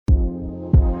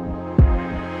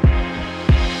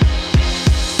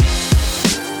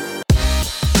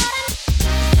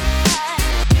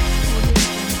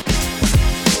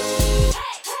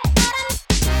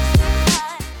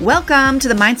Welcome to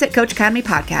the Mindset Coach Academy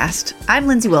podcast. I'm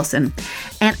Lindsay Wilson,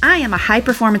 and I am a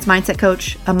high-performance mindset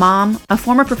coach, a mom, a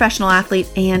former professional athlete,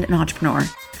 and an entrepreneur.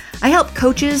 I help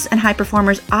coaches and high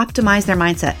performers optimize their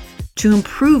mindset to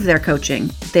improve their coaching,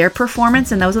 their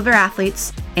performance, and those of their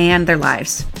athletes, and their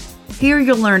lives. Here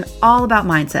you'll learn all about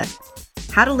mindset,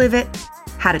 how to live it,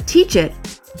 how to teach it,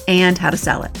 and how to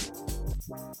sell it.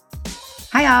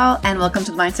 Hi, all, and welcome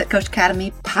to the Mindset Coach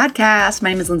Academy podcast. My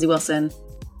name is Lindsay Wilson.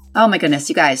 Oh my goodness,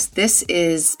 you guys, this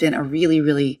has been a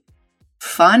really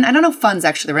fun, I don't know if fun's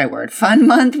actually the right word, fun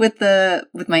month with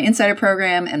my insider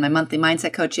program and my monthly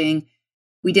mindset coaching.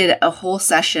 We did a whole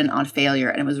session on failure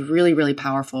and it was really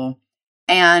powerful.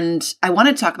 And I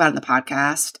wanted to talk about it in the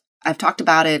podcast. I've talked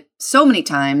about it so many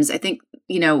times. I think,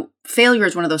 failure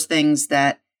is one of those things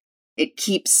that it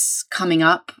keeps coming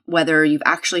up, whether you've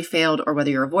actually failed or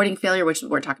whether you're avoiding failure, which is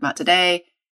what we're talking about today.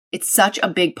 It's such a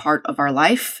big part of our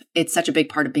life. It's such a big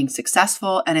part of being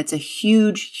successful. And it's a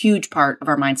huge part of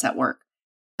our mindset work.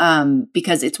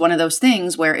 Because it's one of those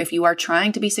things where if you are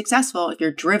trying to be successful, if you're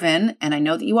driven, and I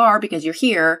know that you are because you're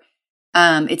here,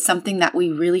 it's something that we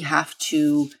really have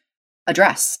to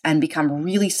address and become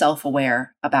really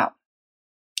self-aware about.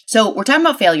 So we're talking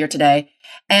about failure today.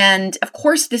 And of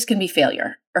course, this can be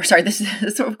failure.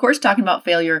 Of course, talking about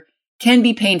failure can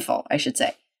be painful, I should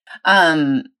say.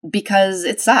 Because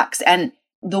it sucks. And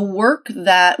the work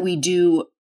that we do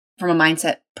from a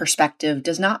mindset perspective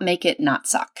does not make it not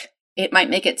suck. It might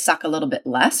make it suck a little bit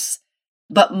less,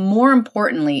 but more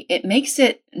importantly, it makes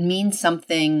it mean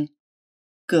something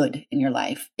good in your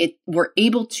life. We're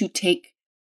able to take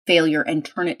failure and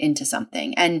turn it into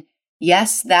something. And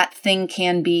yes, that thing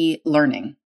can be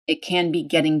learning. It can be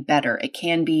getting better. It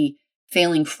can be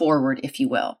failing forward, if you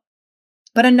will.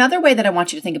 But another way that I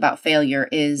want you to think about failure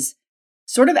is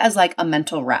sort of as like a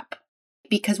mental rep.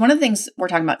 Because one of the things we're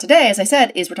talking about today, as I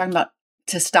said, is we're talking about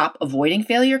to stop avoiding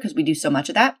failure because we do so much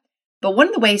of that. But one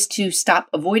of the ways to stop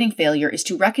avoiding failure is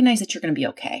to recognize that you're going to be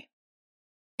okay.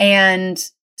 And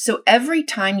so every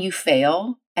time you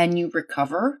fail and you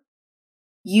recover,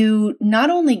 you not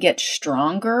only get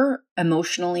stronger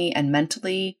emotionally and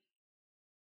mentally,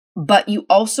 but you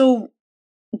also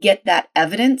get that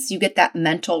evidence, you get that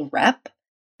mental rep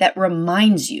that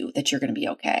reminds you that you're going to be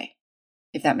okay,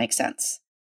 if that makes sense.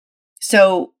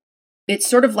 So it's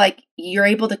sort of like you're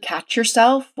able to catch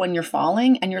yourself when you're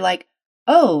falling and you're like,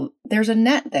 oh, there's a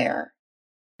net there.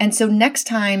 And so next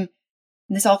time,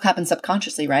 and this all happens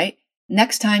subconsciously, right?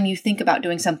 Next time you think about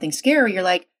doing something scary, you're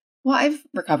like, well, I've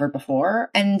recovered before.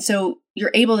 And so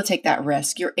you're able to take that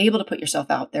risk. You're able to put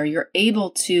yourself out there. You're able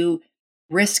to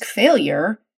risk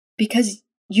failure because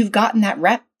you've gotten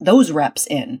those reps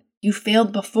in. You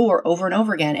failed before over and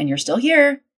over again, and you're still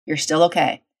here. You're still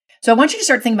okay. So I want you to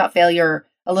start thinking about failure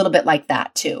a little bit like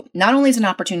that too. Not only is it an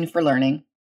opportunity for learning,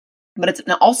 but it's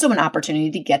also an opportunity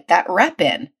to get that rep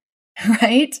in,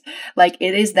 right? Like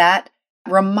it is that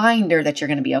reminder that you're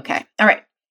going to be okay. All right.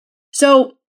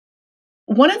 So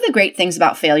one of the great things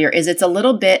about failure is it's a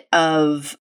little bit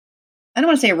of, I don't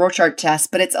want to say a Rorschach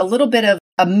test, but it's a little bit of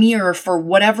a mirror for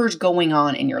whatever's going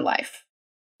on in your life.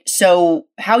 So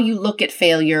how you look at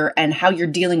failure and how you're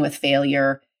dealing with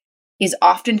failure is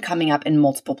often coming up in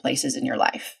multiple places in your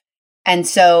life. And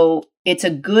so it's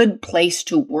a good place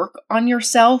to work on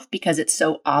yourself because it's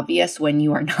so obvious when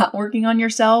you are not working on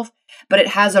yourself, but it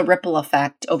has a ripple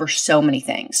effect over so many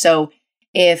things. So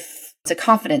if it's a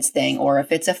confidence thing, or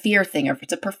if it's a fear thing, or if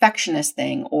it's a perfectionist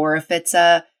thing, or if it's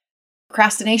a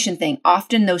procrastination thing,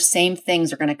 often those same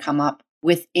things are going to come up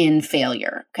within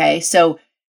failure. Okay. So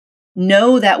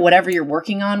know that whatever you're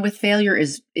working on with failure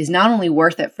is not only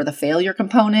worth it for the failure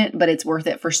component, but it's worth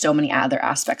it for so many other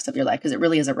aspects of your life because it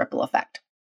really is a ripple effect.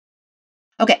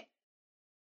 Okay.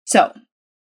 So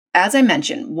as I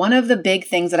mentioned, one of the big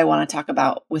things that I want to talk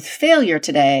about with failure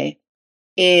today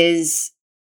is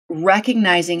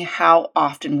recognizing how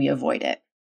often we avoid it.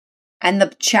 And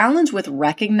the challenge with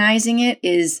recognizing it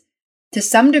is to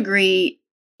some degree,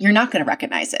 you're not going to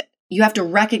recognize it. You have to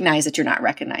recognize that you're not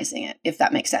recognizing it, if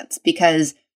that makes sense,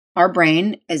 because our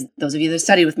brain, as those of you that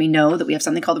study with me know, that we have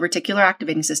something called the reticular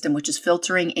activating system, which is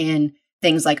filtering in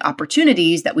things like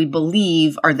opportunities that we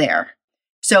believe are there.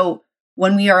 So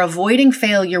when we are avoiding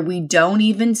failure, we don't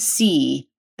even see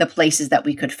the places that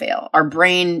we could fail. Our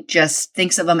brain just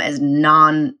thinks of them as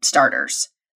non-starters.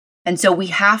 And so we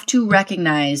have to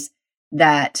recognize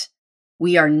that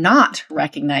we are not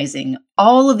recognizing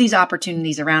all of these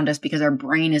opportunities around us because our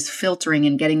brain is filtering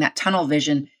and getting that tunnel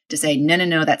vision to say,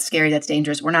 no, that's scary, that's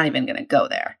dangerous. We're not even going to go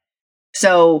there.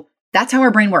 So that's how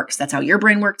our brain works. That's how your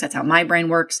brain works. That's how my brain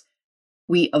works.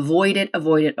 We avoid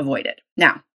it.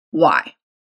 Now, why?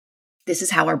 This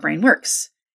is how our brain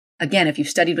works. again, if you've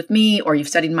studied with me or you've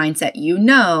studied mindset, you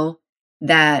know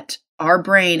that our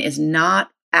brain is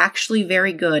not actually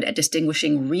very good at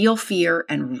distinguishing real fear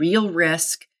and real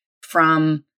risk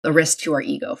from the risk to our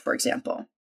ego, for example.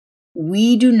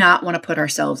 We do not want to put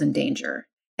ourselves in danger.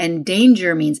 And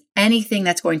danger means anything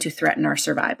that's going to threaten our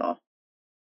survival.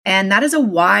 And that is a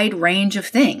wide range of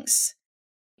things.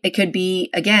 It could be,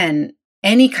 again,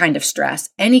 any kind of stress,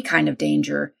 any kind of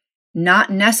danger, not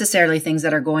necessarily things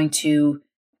that are going to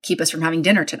keep us from having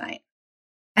dinner tonight.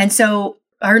 And so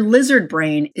our lizard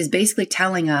brain is basically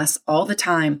telling us all the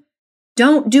time,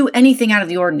 don't do anything out of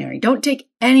the ordinary. Don't take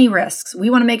any risks. We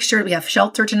want to make sure we have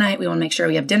shelter tonight. We want to make sure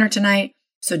we have dinner tonight.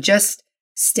 So just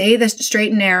stay the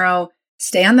straight and narrow,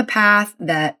 stay on the path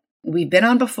that we've been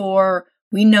on before.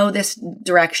 We know this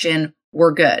direction.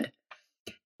 We're good.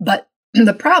 But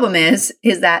the problem is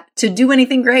that to do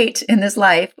anything great in this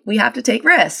life, we have to take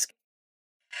risk.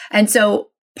 And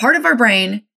so part of our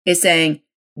brain is saying,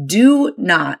 do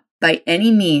not by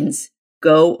any means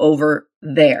go over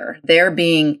there. There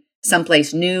being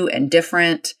someplace new and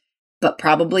different, but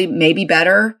probably maybe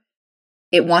better.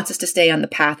 It wants us to stay on the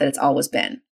path that it's always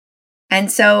been.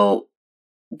 And so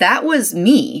that was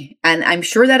me. And I'm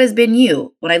sure that has been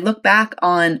you. When I look back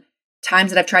on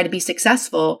times that I've tried to be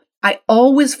successful, I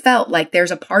always felt like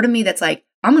there's a part of me that's like,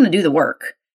 I'm going to do the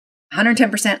work.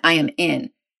 110% I am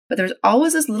in. But there's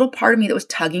always this little part of me that was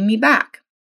tugging me back.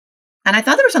 And I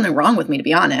thought there was something wrong with me, to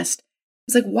be honest.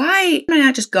 It's like, why am I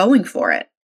not just going for it?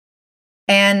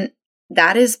 And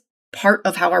that is part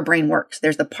of how our brain works.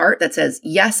 There's the part that says,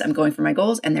 yes, I'm going for my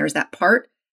goals. And there's that part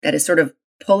that is sort of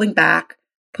pulling back,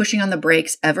 pushing on the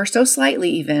brakes ever so slightly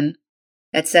even,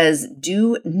 that says,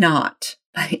 do not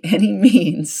by any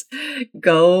means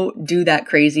go do that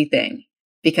crazy thing.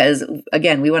 Because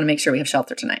again, we want to make sure we have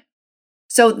shelter tonight.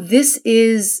 So this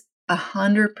is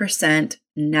 100%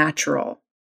 natural.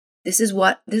 This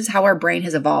is how our brain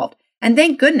has evolved. And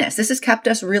thank goodness, this has kept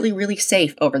us really, really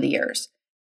safe over the years.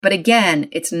 But again,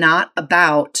 it's not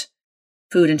about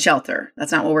food and shelter.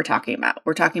 That's not what we're talking about.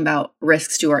 We're talking about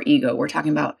risks to our ego. We're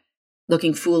talking about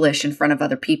looking foolish in front of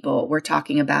other people. We're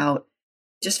talking about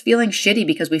just feeling shitty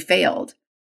because we failed.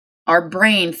 Our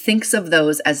brain thinks of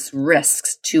those as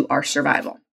risks to our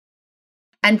survival.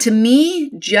 And to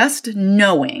me, just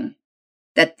knowing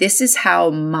that this is how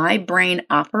my brain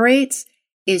operates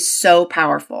is so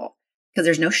powerful because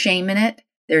there's no shame in it.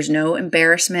 There's no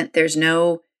embarrassment. There's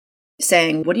no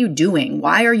saying, what are you doing?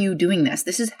 Why are you doing this?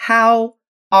 This is how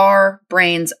our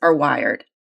brains are wired.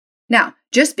 Now,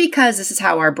 just because this is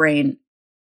how our brain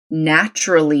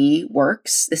naturally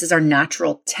works, this is our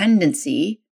natural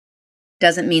tendency,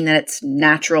 doesn't mean that it's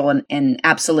natural and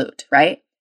absolute, right?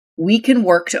 We can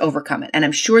work to overcome it. And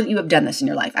I'm sure that you have done this in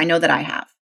your life. I know that I have.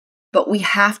 But we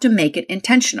have to make it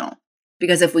intentional.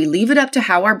 Because if we leave it up to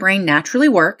how our brain naturally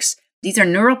works, these are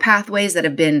neural pathways that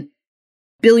have been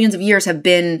billions of years have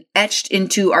been etched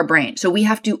into our brain. So we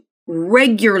have to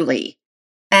regularly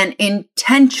and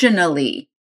intentionally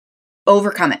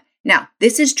overcome it. Now,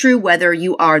 this is true whether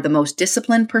you are the most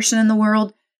disciplined person in the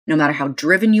world, no matter how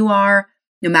driven you are,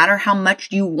 no matter how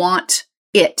much you want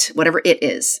it, whatever it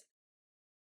is.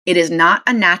 It is not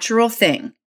a natural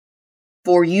thing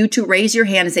for you to raise your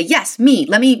hand and say, yes, me,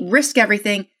 let me risk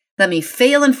everything. Let me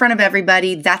fail in front of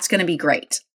everybody. That's going to be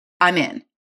great. I'm in.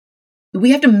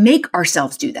 We have to make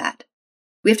ourselves do that.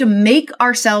 We have to make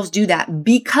ourselves do that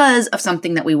because of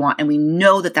something that we want. And we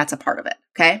know that that's a part of it.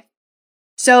 Okay.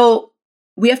 So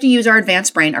we have to use our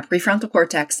advanced brain, our prefrontal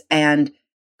cortex, and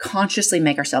consciously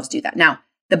make ourselves do that. Now,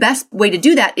 the best way to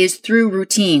do that is through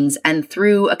routines and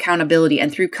through accountability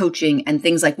and through coaching and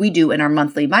things like we do in our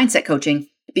monthly mindset coaching,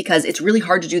 because it's really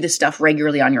hard to do this stuff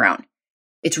regularly on your own.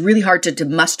 It's really hard to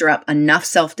muster up enough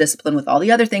self-discipline with all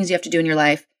the other things you have to do in your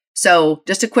life. So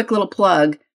just a quick little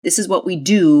plug. This is what we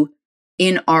do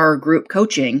in our group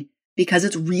coaching because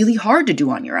it's really hard to do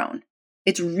on your own.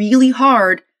 It's really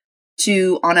hard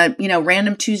to, on a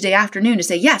random Tuesday afternoon, to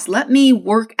say, yes, let me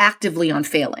work actively on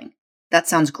failing. That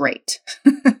sounds great.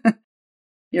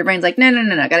 Your brain's like, no,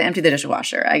 I got to empty the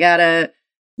dishwasher. I got to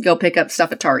go pick up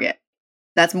stuff at Target.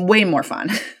 That's way more fun.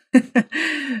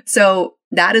 So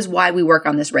that is why we work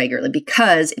on this regularly,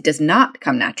 because it does not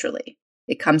come naturally.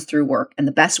 It comes through work. And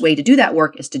the best way to do that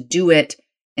work is to do it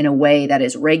in a way that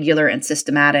is regular and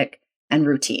systematic and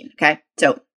routine. Okay.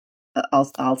 So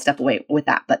I'll step away with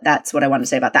that, but that's what I want to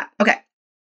say about that. Okay.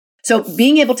 So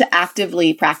being able to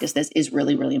actively practice this is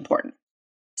really, really important.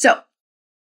 So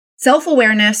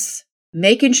self-awareness,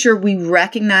 making sure we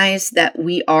recognize that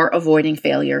we are avoiding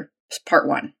failure is part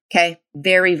one. Okay.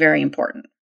 Very, very important.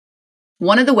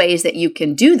 One of the ways that you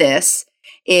can do this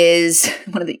is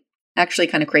one of the actually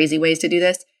kind of crazy ways to do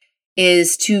this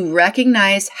is to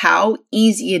recognize how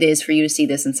easy it is for you to see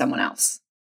this in someone else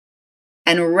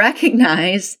and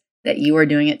recognize that you are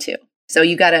doing it too. So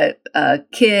you got a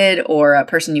kid or a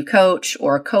person you coach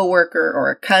or a coworker or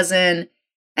a cousin,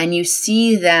 and you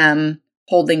see them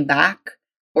holding back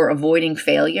or avoiding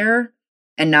failure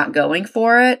and not going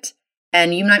for it.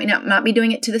 And you might not be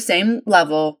doing it to the same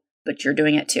level, but you're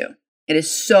doing it too. It is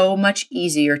so much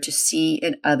easier to see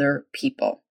in other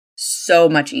people. So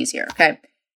much easier. Okay.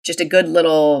 Just a good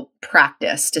little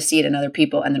practice to see it in other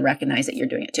people and then recognize that you're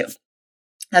doing it too.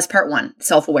 That's part one,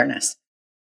 self-awareness.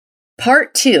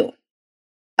 Part two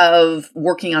of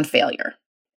working on failure.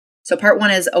 So part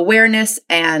one is awareness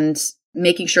and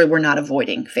making sure we're not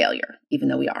avoiding failure, even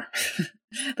though we are,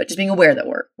 but just being aware that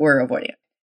we're avoiding it.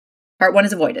 Part one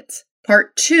is avoidance.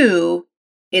 Part two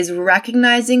is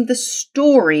recognizing the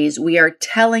stories we are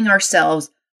telling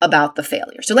ourselves about the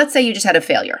failure. So let's say you just had a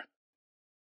failure,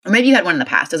 or maybe you had one in the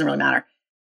past, doesn't really matter.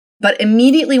 But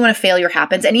immediately when a failure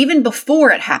happens, and even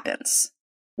before it happens,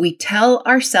 we tell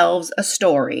ourselves a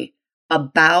story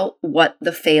about what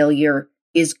the failure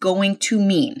is going to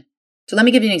mean. So let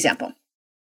me give you an example.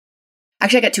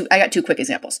 Actually, I got two quick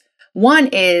examples. One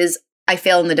is I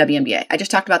failed in the WNBA. I just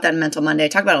talked about that in Mental Monday. I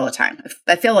talk about it all the time.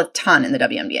 I fail a ton in the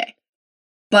WNBA.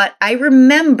 But I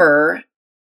remember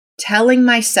telling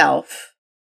myself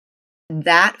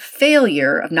that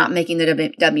failure of not making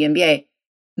the WNBA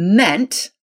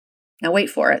meant, now wait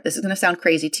for it, this is going to sound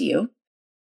crazy to you,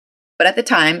 but at the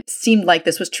time, it seemed like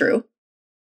this was true.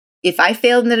 If I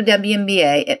failed in the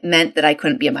WNBA, it meant that I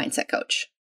couldn't be a mindset coach.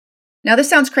 Now, this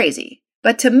sounds crazy,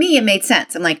 but to me, it made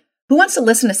sense. I'm like, who wants to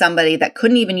listen to somebody that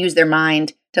couldn't even use their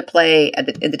mind to play at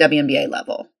the WNBA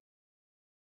level?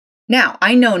 Now,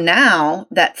 I know now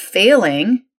that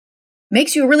failing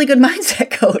makes you a really good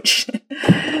mindset coach.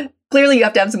 Clearly, you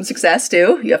have to have some success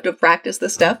too. You have to practice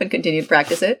this stuff and continue to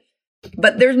practice it.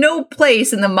 But there's no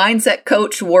place in the mindset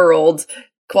coach world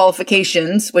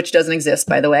qualifications, which doesn't exist,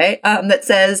 by the way, that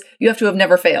says you have to have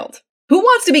never failed. Who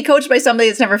wants to be coached by somebody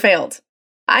that's never failed?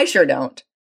 I sure don't.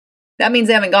 That means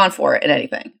they haven't gone for it in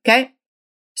anything, okay?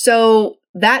 So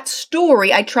that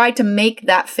story, I tried to make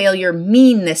that failure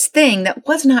mean this thing that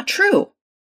was not true,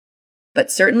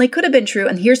 but certainly could have been true.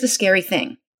 And here's the scary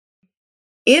thing.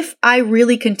 If I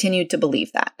really continued to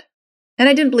believe that, and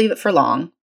I didn't believe it for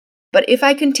long, but if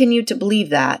I continued to believe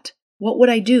that, what would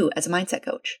I do as a mindset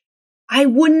coach? I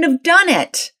wouldn't have done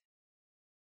it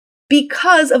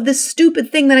because of this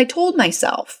stupid thing that I told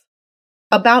myself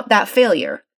about that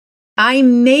failure. I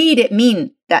made it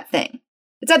mean that thing.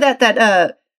 It's not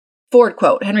that Ford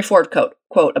quote, Henry Ford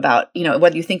quote about,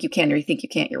 whether you think you can or you think you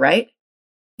can't, you're right.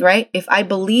 Right? If I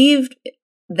believed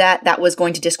that was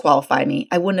going to disqualify me,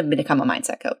 I wouldn't have become a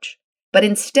mindset coach. But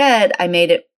instead, I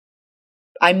made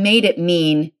it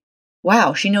mean,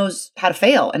 wow, she knows how to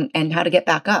fail and how to get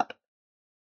back up.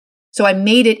 So I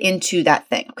made it into that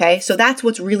thing, okay? So that's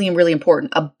what's really, really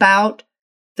important about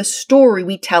the story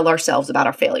we tell ourselves about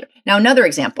our failure. Now, another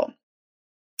example.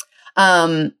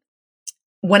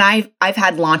 When I've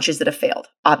had launches that have failed,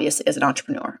 obviously, as an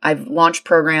entrepreneur. I've launched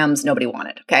programs nobody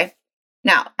wanted, okay?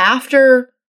 Now, I'm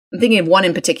thinking of one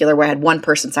in particular where I had one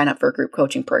person sign up for a group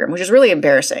coaching program, which is really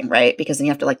embarrassing, right? Because then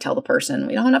you have to tell the person,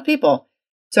 we don't have enough people.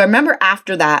 So I remember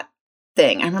after that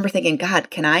thing, I remember thinking, God,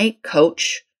 can I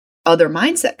coach other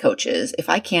mindset coaches if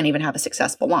I can't even have a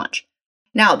successful launch?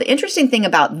 Now, the interesting thing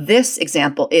about this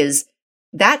example is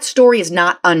that story is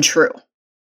not untrue,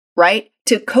 right?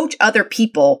 To coach other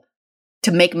people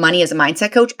to make money as a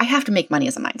mindset coach, I have to make money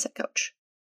as a mindset coach.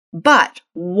 But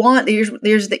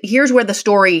here's where the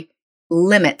story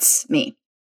limits me.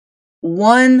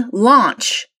 One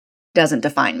launch doesn't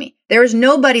define me. There is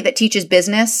nobody that teaches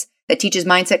business, that teaches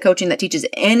mindset coaching, that teaches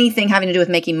anything having to do with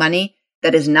making money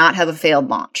that does not have a failed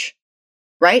launch,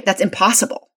 right? That's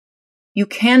impossible. You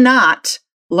cannot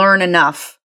learn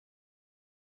enough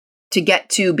to get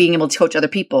to being able to coach other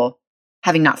people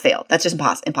having not failed. That's just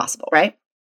impossible, right?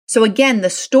 So again, the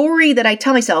story that I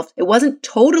tell myself, it wasn't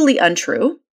totally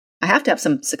untrue. I have to have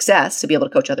some success to be able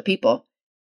to coach other people.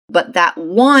 But that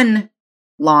one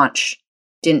launch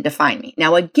didn't define me.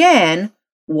 Now, again,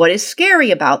 what is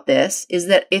scary about this is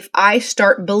that if I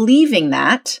start believing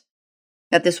that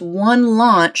this one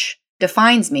launch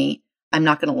defines me, I'm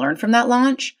not going to learn from that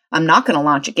launch. I'm not going to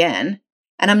launch again.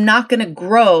 And I'm not going to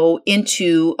grow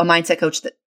into a mindset coach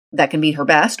that can be her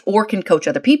best or can coach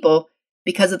other people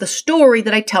because of the story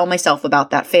that I tell myself about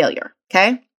that failure.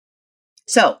 Okay.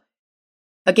 So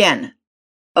again,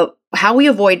 how we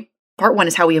avoid, part one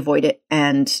is how we avoid it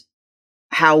and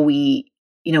how we,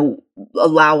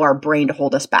 allow our brain to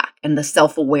hold us back and the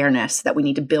self-awareness that we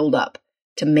need to build up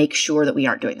to make sure that we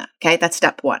aren't doing that. Okay. That's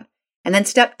step one. And then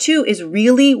step 2 is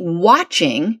really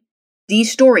watching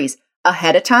these stories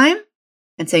ahead of time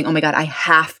and saying, oh my God, I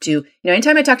have to,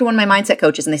 anytime I talk to one of my mindset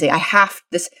coaches and they say,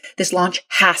 this launch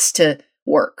has to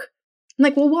work. I'm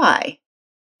like, well, why?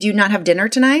 Do you not have dinner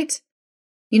tonight?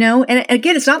 And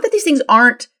again, it's not that these things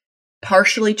aren't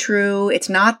partially true. It's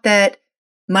not that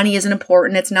money isn't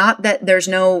important. It's not that there's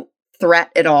no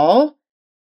threat at all,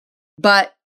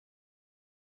 but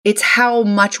it's how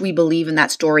much we believe in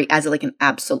that story as like an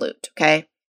absolute. Okay.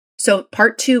 So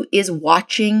part 2 is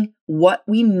watching what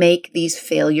we make these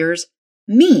failures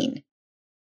mean,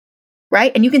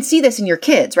 right? And you can see this in your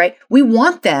kids, right? We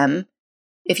want them,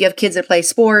 if you have kids that play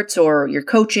sports or you're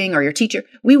coaching or your teacher,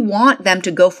 we want them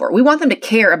to go for it. We want them to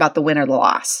care about the win or the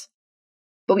loss.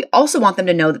 But we also want them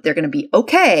to know that they're going to be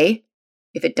okay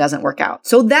if it doesn't work out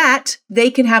so that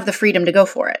they can have the freedom to go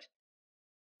for it,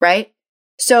 right?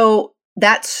 So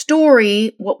that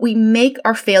story, what we make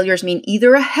our failures mean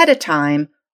either ahead of time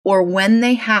or when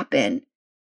they happen,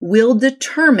 will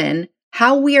determine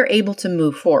how we are able to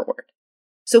move forward.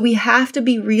 So we have to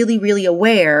be really, really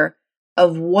aware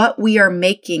of what we are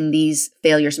making these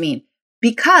failures mean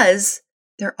because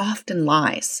they're often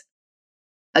lies.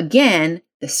 Again,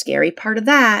 the scary part of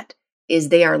that is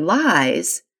they are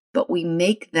lies, but we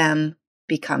make them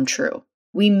become true.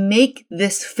 We make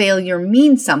this failure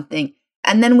mean something,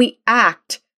 and then we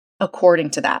act according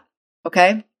to that.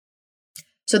 Okay?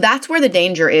 So that's where the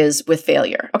danger is with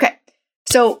failure. Okay.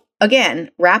 So again,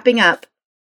 wrapping up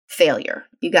failure.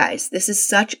 You guys, this is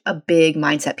such a big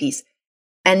mindset piece.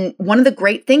 And one of the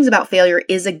great things about failure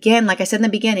is, again, like I said in the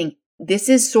beginning, this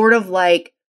is sort of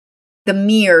like the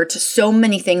mirror to so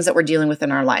many things that we're dealing with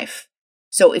in our life.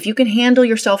 So if you can handle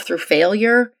yourself through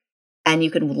failure and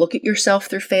you can look at yourself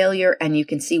through failure and you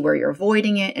can see where you're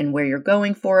avoiding it and where you're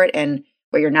going for it and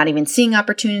where you're not even seeing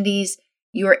opportunities,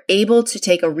 you're able to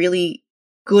take a really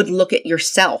good look at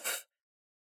yourself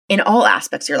in all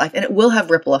aspects of your life, and it will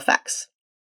have ripple effects.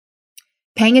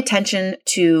 Paying attention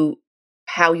to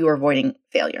how you are avoiding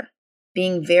failure,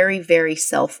 being very, very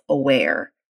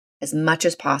self-aware as much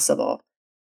as possible,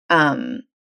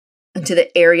 into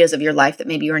the areas of your life that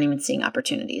maybe you aren't even seeing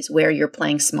opportunities, where you're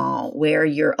playing small, where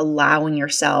you're allowing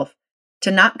yourself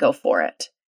to not go for it.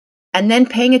 And then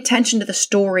paying attention to the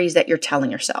stories that you're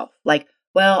telling yourself. Like,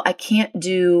 well, I can't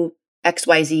do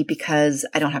XYZ because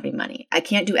I don't have any money. I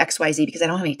can't do XYZ because I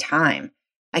don't have any time.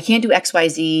 I can't do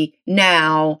XYZ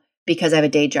now because I have a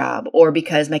day job or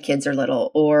because my kids are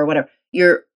little or whatever.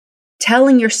 You're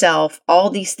telling yourself all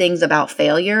these things about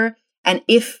failure. And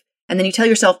then you tell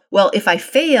yourself, well, if I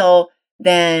fail,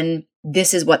 then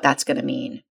this is what that's going to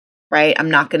mean, right? I'm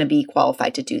not going to be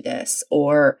qualified to do this,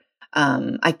 or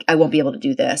I won't be able to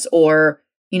do this, or,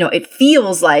 it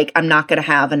feels like I'm not going to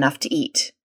have enough to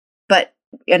eat. But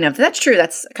if that's true,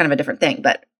 that's kind of a different thing.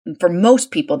 But for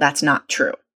most people, that's not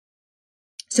true.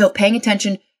 So paying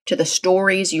attention to the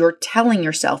stories you're telling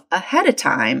yourself ahead of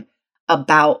time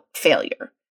about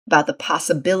failure, about the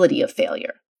possibility of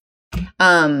failure.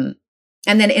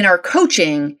 And then in our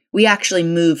coaching, we actually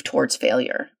move towards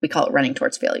failure. We call it running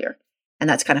towards failure. And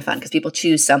that's kind of fun because people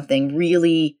choose something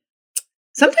really,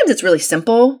 sometimes it's really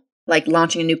simple, like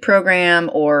launching a new program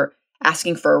or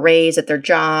asking for a raise at their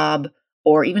job,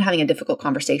 or even having a difficult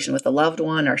conversation with a loved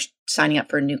one or signing up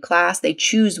for a new class. They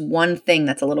choose one thing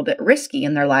that's a little bit risky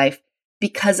in their life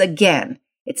because, again,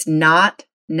 it's not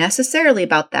necessarily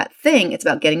about that thing. It's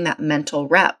about getting that mental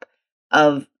rep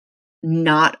of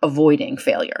not avoiding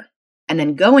failure and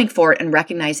then going for it and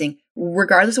recognizing,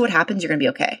 regardless of what happens, you're going to be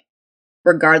okay.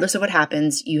 Regardless of what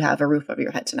happens, you have a roof over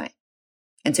your head tonight.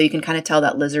 And so you can kind of tell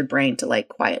that lizard brain to like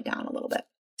quiet down a little bit.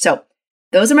 So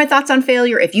those are my thoughts on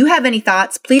failure. If you have any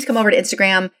thoughts, please come over to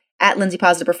Instagram at Lindsay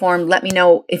Positive Perform. Let me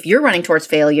know if you're running towards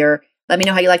failure. Let me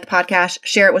know how you like the podcast.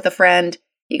 Share it with a friend.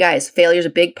 You guys, failure is a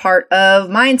big part of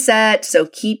mindset. So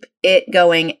keep it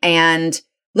going and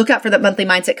look out for that monthly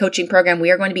mindset coaching program.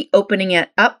 We are going to be opening it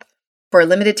up for a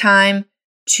limited time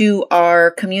to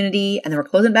our community, and then we're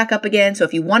closing back up again. So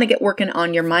if you want to get working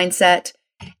on your mindset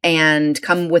and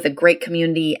come with a great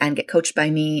community and get coached by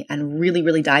me and really,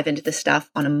 really dive into this stuff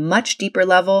on a much deeper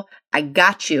level, I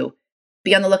got you.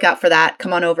 Be on the lookout for that.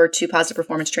 Come on over to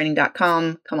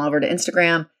positiveperformancetraining.com. Come on over to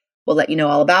Instagram. We'll let you know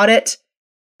all about it.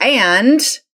 And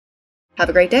have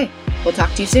a great day. We'll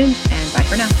talk to you soon, and bye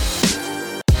for now.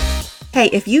 Hey,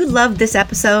 if you loved this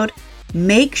episode,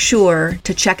 make sure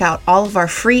to check out all of our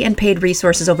free and paid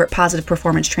resources over at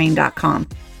positiveperformancetraining.com.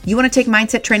 You want to take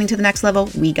mindset training to the next level?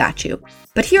 We got you.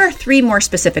 But here are 3 more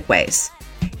specific ways.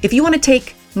 If you want to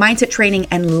take mindset training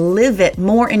and live it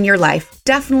more in your life,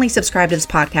 definitely subscribe to this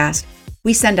podcast.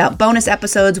 We send out bonus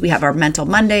episodes. We have our Mental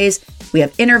Mondays. We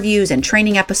have interviews and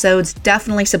training episodes.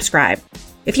 Definitely subscribe.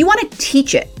 If you want to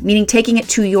teach it, meaning taking it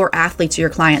to your athletes or your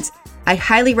clients, I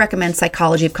highly recommend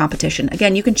Psychology of Competition.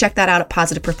 Again, you can check that out at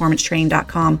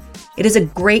positiveperformancetraining.com. It is a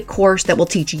great course that will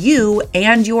teach you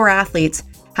and your athletes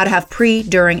how to have pre,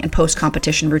 during, and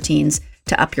post-competition routines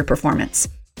to up your performance.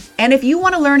 And if you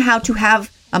want to learn how to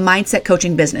have a mindset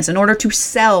coaching business in order to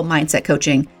sell mindset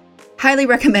coaching, highly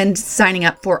recommend signing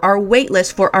up for our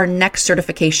waitlist for our next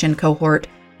certification cohort,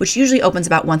 which usually opens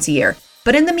about once a year.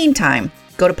 But in the meantime,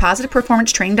 go to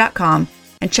positiveperformancetraining.com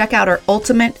and check out our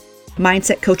ultimate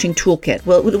mindset coaching toolkit.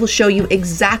 Well, it will show you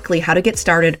exactly how to get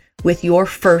started with your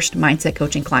first mindset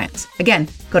coaching clients. Again,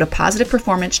 go to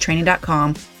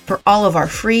positiveperformancetraining.com for all of our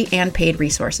free and paid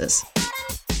resources.